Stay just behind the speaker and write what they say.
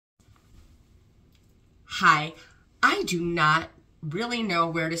Hi, I do not really know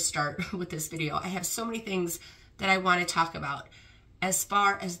where to start with this video. I have so many things that I want to talk about as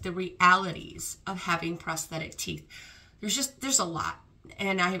far as the realities of having prosthetic teeth. There's a lot,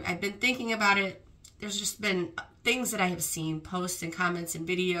 and I've been thinking about it. There's just been things that I have seen, posts and comments and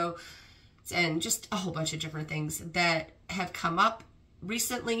video, and just a whole bunch of different things that have come up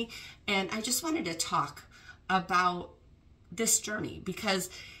recently, and I just wanted to talk about this journey because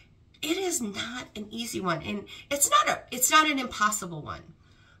it is not an easy one, and it's not an impossible one,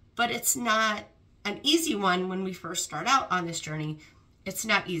 but it's not an easy one when we first start out on this journey. It's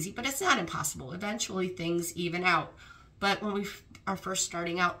not easy, but it's not impossible. Eventually things even out. But when we are first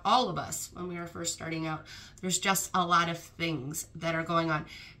starting out, all of us, when we are first starting out, there's just a lot of things that are going on.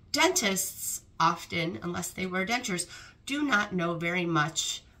 Dentists often, unless they wear dentures, do not know very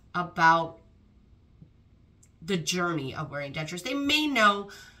much about the journey of wearing dentures. They may know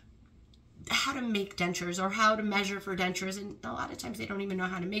how to make dentures or how to measure for dentures, and a lot of times they don't even know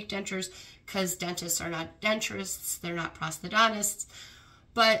how to make dentures because dentists are not denturists, they're not prosthodontists,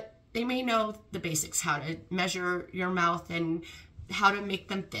 but they may know the basics, how to measure your mouth and how to make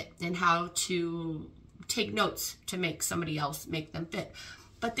them fit and how to take notes to make somebody else make them fit.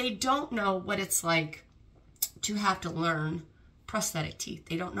 But they don't know what it's like to have to learn prosthetic teeth.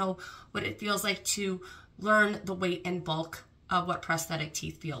 They don't know what it feels like to learn the weight and bulk of what prosthetic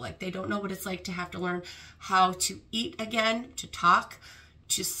teeth feel like. They don't know what it's like to have to learn how to eat again, to talk,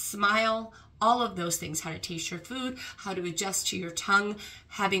 to smile, all of those things, how to taste your food, how to adjust to your tongue,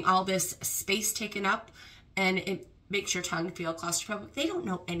 having all this space taken up, and it makes your tongue feel claustrophobic. They don't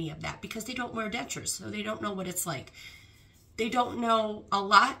know any of that because they don't wear dentures, so they don't know what it's like. They don't know a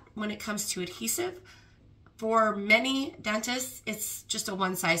lot when it comes to adhesive. For many dentists, it's just a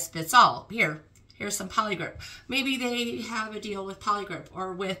one-size-fits-all. Here's some Polygrip. Maybe they have a deal with Polygrip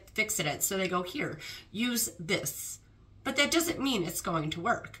or with Fix-It, so they go, here, use this. But that doesn't mean it's going to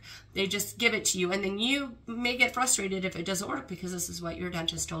work. They just give it to you, and then you may get frustrated if it doesn't work because this is what your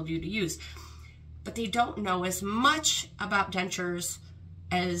dentist told you to use. But they don't know as much about dentures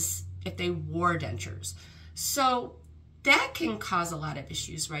as if they wore dentures. So that can cause a lot of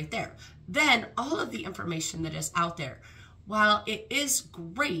issues right there. Then all of the information that is out there, while it is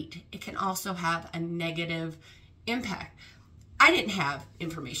great, it can also have a negative impact. I didn't have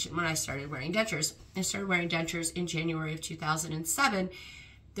information when I started wearing dentures. I started wearing dentures in January of 2007.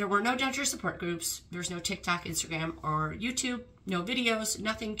 There were no denture support groups. There's no TikTok, Instagram, or YouTube, no videos,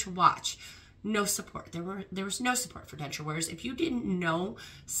 nothing to watch, no support. There was no support for denture wearers. If you didn't know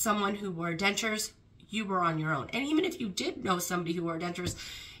someone who wore dentures, you were on your own. And even if you did know somebody who wore dentures,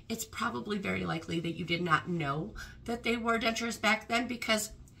 it's probably very likely that you did not know that they wore dentures back then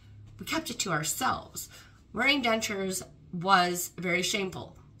because we kept it to ourselves. Wearing dentures was very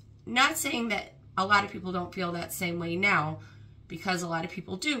shameful. Not saying that a lot of people don't feel that same way now, because a lot of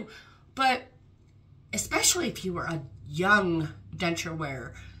people do, but especially if you were a young denture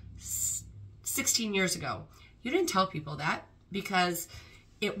wearer 16 years ago, you didn't tell people that because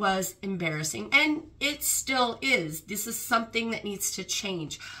it was embarrassing, and it still is. This is something that needs to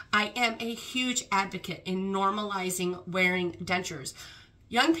change. I am a huge advocate in normalizing wearing dentures.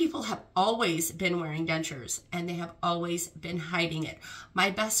 Young people have always been wearing dentures, and they have always been hiding it. My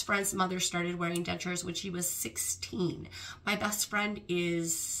best friend's mother started wearing dentures when she was 16. My best friend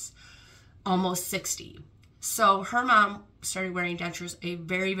is almost 60. So her mom started wearing dentures a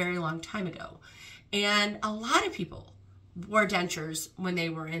very, very long time ago. And a lot of people wore dentures when they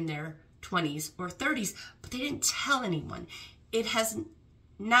were in their 20s or 30s, but they didn't tell anyone. It has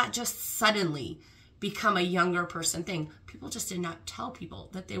not just suddenly become a younger person thing. People just did not tell people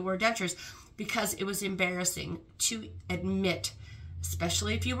that they wore dentures because it was embarrassing to admit,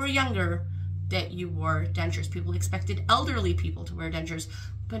 especially if you were younger, that you wore dentures. People expected elderly people to wear dentures,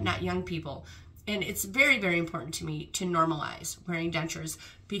 but not young people. And it's very, very important to me to normalize wearing dentures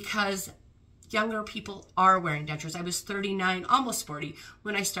because younger people are wearing dentures. I was 39, almost 40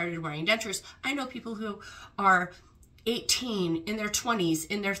 when I started wearing dentures. I know people who are 18, in their 20s,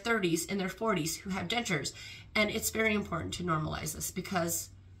 in their 30s, in their 40s who have dentures. And it's very important to normalize this because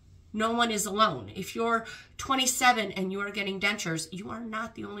no one is alone. If you're 27 and you are getting dentures, you are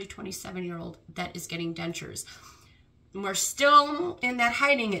not the only 27-year-old that is getting dentures. We're still in that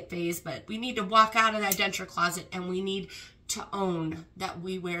hiding it phase, but we need to walk out of that denture closet and we need to own that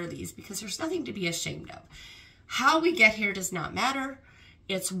we wear these because there's nothing to be ashamed of. How we get here does not matter.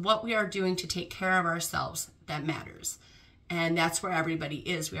 It's what we are doing to take care of ourselves that matters. And that's where everybody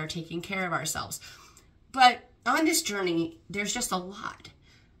is. We are taking care of ourselves. But on this journey, there's just a lot.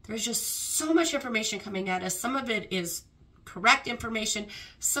 There's just so much information coming at us. Some of it is correct information.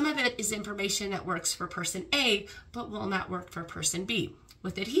 Some of it is information that works for person A, but will not work for person B.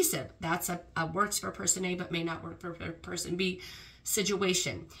 With adhesive, that's a works for person A, but may not work for person B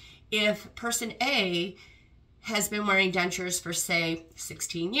situation. If person A has been wearing dentures for, say,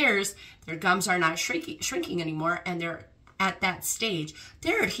 16 years, their gums are not shrinking anymore, and they're at that stage,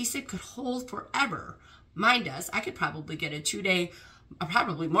 their adhesive could hold forever. Mine does. I could probably get a 2-day,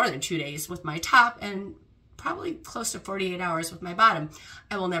 probably more than 2 days with my top, and probably close to 48 hours with my bottom.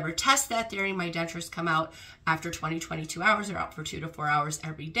 I will never test that theory. My dentures come out after 22 hours. They're out for 2 to 4 hours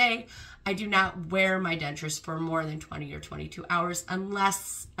every day. I do not wear my dentures for more than 20 or 22 hours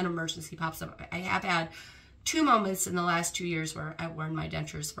unless an emergency pops up. I have had 2 moments in the last 2 years where I've worn my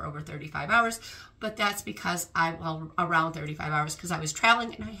dentures for over 35 hours, but that's because around 35 hours, because I was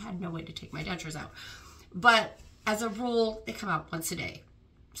traveling and I had no way to take my dentures out. But as a rule, they come out once a day.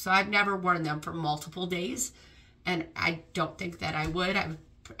 So I've never worn them for multiple days, and I don't think that I would.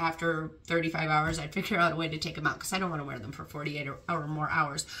 After 35 hours, I'd figure out a way to take them out because I don't want to wear them for 48 or more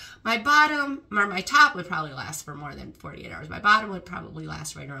hours. My bottom, or my top, would probably last for more than 48 hours. My bottom would probably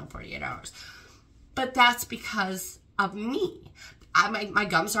last right around 48 hours. But that's because of me. My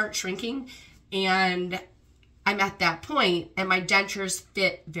gums aren't shrinking, and I'm at that point, and my dentures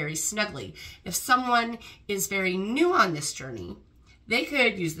fit very snugly. If someone is very new on this journey, they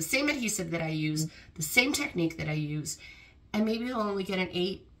could use the same adhesive that I use, the same technique that I use, and maybe they'll only get an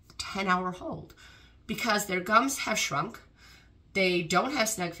 8-10 hour hold because their gums have shrunk. They don't have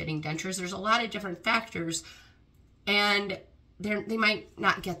snug fitting dentures. There's a lot of different factors, and they might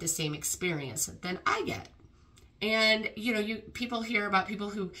not get the same experience than I get. And people hear about people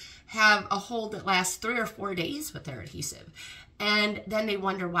who have a hold that lasts 3 or 4 days with their adhesive, and then they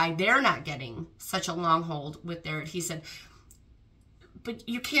wonder why they're not getting such a long hold with their adhesive. But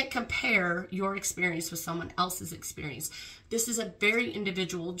you can't compare your experience with someone else's experience. This is a very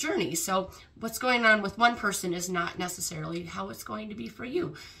individual journey. So what's going on with one person is not necessarily how it's going to be for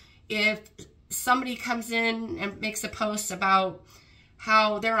you. If somebody comes in and makes a post about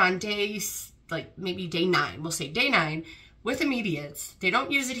how they're on days, like maybe day 9, we'll say day 9, with immediates, they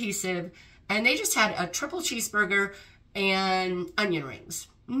don't use adhesive, and they just had a triple cheeseburger and onion rings.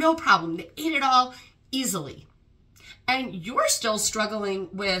 No problem. They ate it all easily. And you're still struggling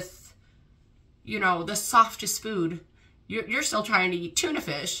with, the softest food. You're still trying to eat tuna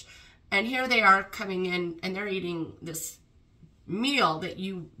fish. And here they are coming in and they're eating this meal that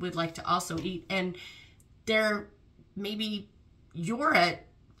you would like to also eat. And maybe you're at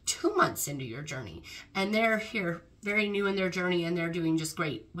 2 months into your journey. And they're here very new in their journey, and they're doing just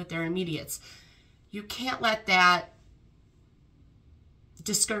great with their immediates. You can't let that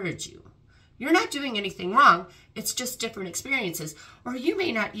discourage you. You're not doing anything wrong. It's just different experiences. Or you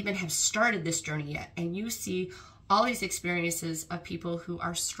may not even have started this journey yet, and you see all these experiences of people who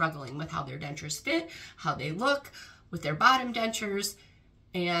are struggling with how their dentures fit, how they look with their bottom dentures,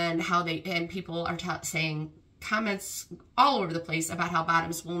 and people are saying comments all over the place about how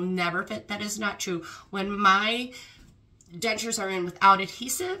bottoms will never fit. That is not true. When my dentures are in without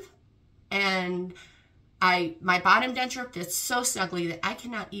adhesive, and my bottom denture fits so snugly that I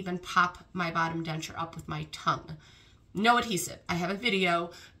cannot even pop my bottom denture up with my tongue. No adhesive. I have a video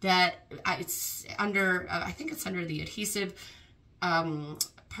that it's under, I think it's under the adhesive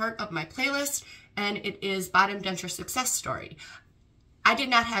part of my playlist, and it is Bottom Denture Success Story. I did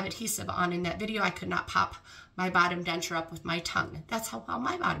not have adhesive on in that video. I could not pop my bottom denture up with my tongue. That's how well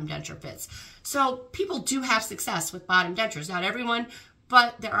my bottom denture fits. So people do have success with bottom dentures. Not everyone,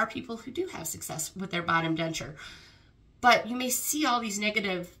 but there are people who do have success with their bottom denture. But you may see all these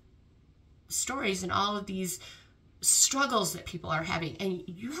negative stories and all of these struggles that people are having, and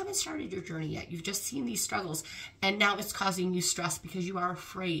you haven't started your journey yet. You've just seen these struggles, and now it's causing you stress because you are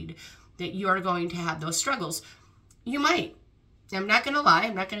afraid that you are going to have those struggles. You might. I'm not going to lie.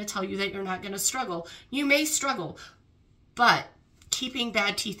 I'm not going to tell you that you're not going to struggle. You may struggle, but keeping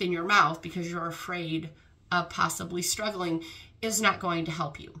bad teeth in your mouth because you're afraid of possibly struggling is not going to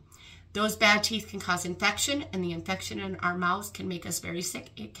help you. Those bad teeth can cause infection, and the infection in our mouths can make us very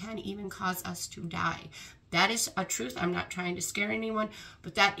sick. It can even cause us to die. That is a truth. I'm not trying to scare anyone,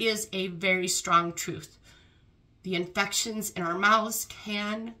 but that is a very strong truth. The infections in our mouths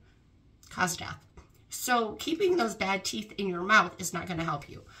can cause death. So keeping those bad teeth in your mouth is not going to help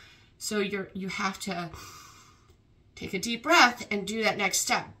you. So you have to take a deep breath and do that next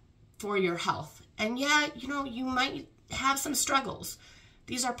step for your health. And yeah, you might have some struggles.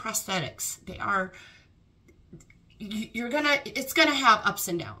 These are prosthetics. It's gonna have ups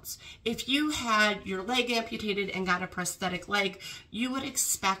and downs. If you had your leg amputated and got a prosthetic leg, you would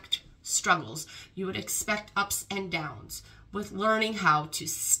expect struggles. You would expect ups and downs with learning how to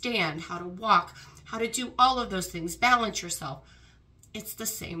stand, how to walk, how to do all of those things, balance yourself. It's the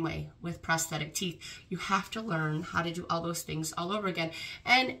same way with prosthetic teeth. You have to learn how to do all those things all over again.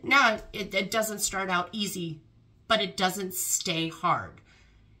 And now it doesn't start out easy, but it doesn't stay hard.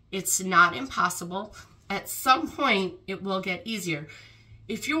 It's not impossible. At some point, it will get easier.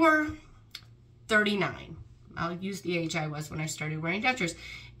 If you're 39, I'll use the age I was when I started wearing dentures.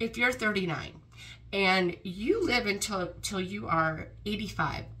 If you're 39 and you live until you are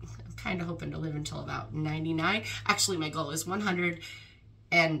 85, I'm kind of hoping to live until about 99. Actually, my goal is 100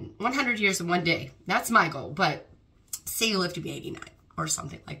 years in one day. That's my goal. But say you live to be 89 or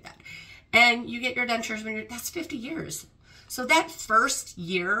something like that, and you get your dentures when that's 50 years. So that first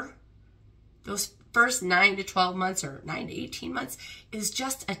year, those first 9 to 12 months or 9 to 18 months is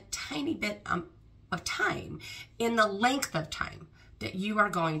just a tiny bit of time in the length of time that you are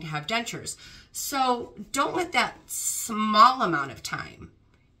going to have dentures. So don't let that small amount of time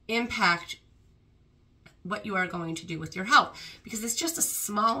impact what you are going to do with your health, because it's just a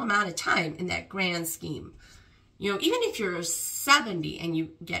small amount of time in that grand scheme. You know, even if you're 70 and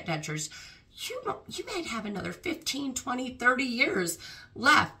you get dentures, you might have another 15, 20, 30 years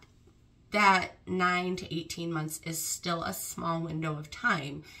left. That 9 to 18 months is still a small window of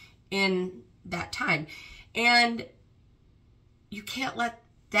time in that time. And you can't let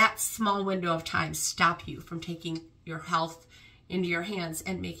that small window of time stop you from taking your health into your hands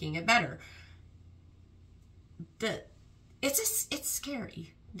and making it better. It's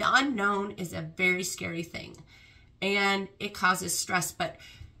scary. The unknown is a very scary thing, and it causes stress. But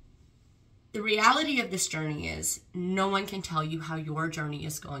the reality of this journey is no one can tell you how your journey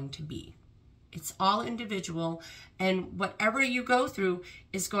is going to be. It's all individual, and whatever you go through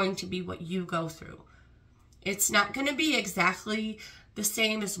is going to be what you go through. It's not going to be exactly the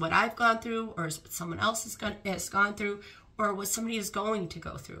same as what I've gone through, or as what someone else has gone through, or what somebody is going to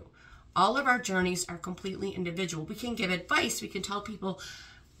go through. All of our journeys are completely individual. We can give advice, we can tell people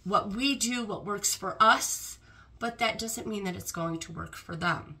what we do, what works for us, but that doesn't mean that it's going to work for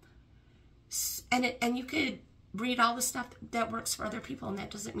them. And you could read all the stuff that works for other people, and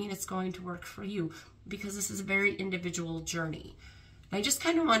that doesn't mean it's going to work for you, because this is a very individual journey. I just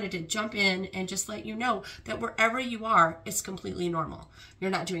kind of wanted to jump in and just let you know that wherever you are, it's completely normal. You're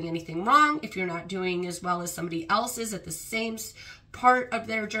not doing anything wrong. If you're not doing as well as somebody else is at the same part of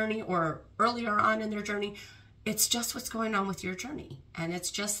their journey or earlier on in their journey, it's just what's going on with your journey. And it's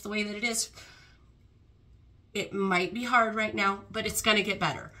just the way that it is. It might be hard right now, but it's going to get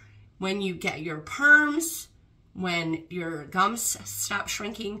better. When you get your perms, when your gums stop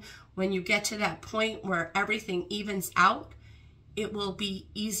shrinking, when you get to that point where everything evens out, it will be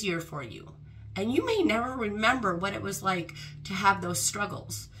easier for you. And you may never remember what it was like to have those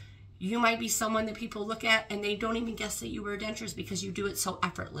struggles. You might be someone that people look at and they don't even guess that you wear dentures because you do it so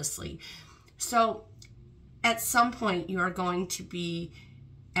effortlessly. So at some point you are going to be,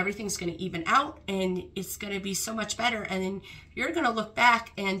 everything's going to even out and it's going to be so much better. And then you're going to look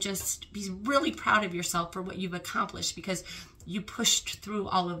back and just be really proud of yourself for what you've accomplished because you pushed through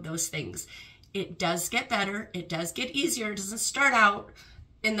all of those things. It does get better. It does get easier. It doesn't start out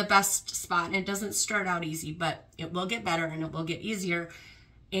in the best spot and it doesn't start out easy, but it will get better and it will get easier.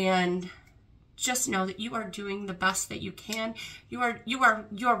 And just know that you are doing the best that you can. You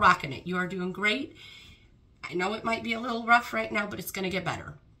are rocking it. You are doing great. I know it might be a little rough right now, but it's going to get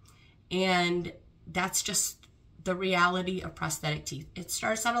better. And that's just the reality of prosthetic teeth. It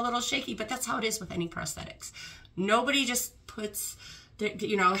starts out a little shaky, but that's how it is with any prosthetics. Nobody just puts,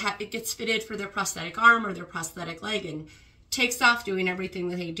 it gets fitted for their prosthetic arm or their prosthetic leg and takes off doing everything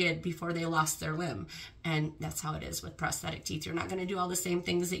that they did before they lost their limb. And that's how it is with prosthetic teeth. You're not going to do all the same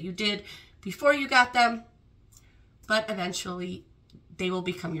things that you did before you got them, but eventually they will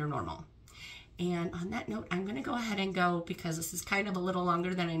become your normal. And on that note, I'm going to go ahead and go because this is kind of a little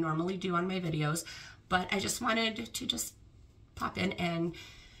longer than I normally do on my videos, but I just wanted to just pop in and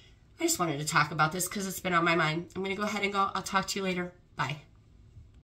I just wanted to talk about this because it's been on my mind. I'm going to go ahead and go. I'll talk to you later. Bye.